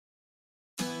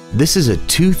This is a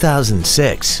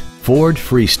 2006 Ford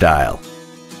Freestyle.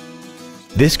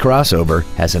 This crossover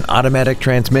has an automatic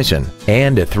transmission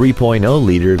and a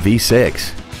 3.0-liter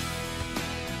V6.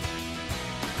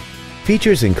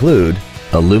 Features include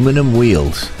aluminum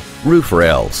wheels, roof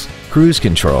rails, cruise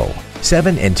control,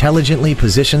 7 intelligently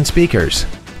positioned speakers,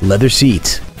 leather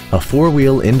seats, a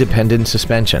 4-wheel independent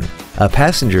suspension, a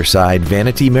passenger side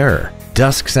vanity mirror,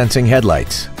 dusk sensing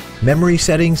headlights, memory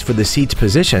settings for the seat's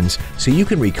positions so you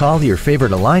can recall your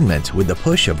favorite alignment with the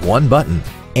push of one button,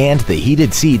 and the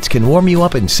heated seats can warm you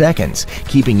up in seconds,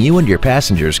 keeping you and your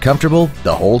passengers comfortable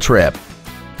the whole trip.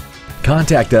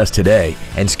 Contact us today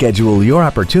and schedule your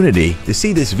opportunity to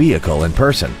see this vehicle in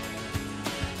person.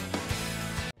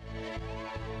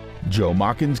 Joe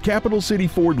Machens Capital City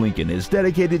Ford Lincoln is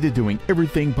dedicated to doing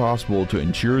everything possible to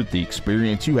ensure that the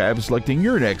experience you have selecting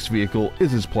your next vehicle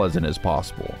is as pleasant as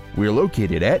possible. We're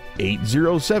located at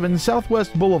 807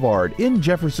 Southwest Boulevard in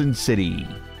Jefferson City.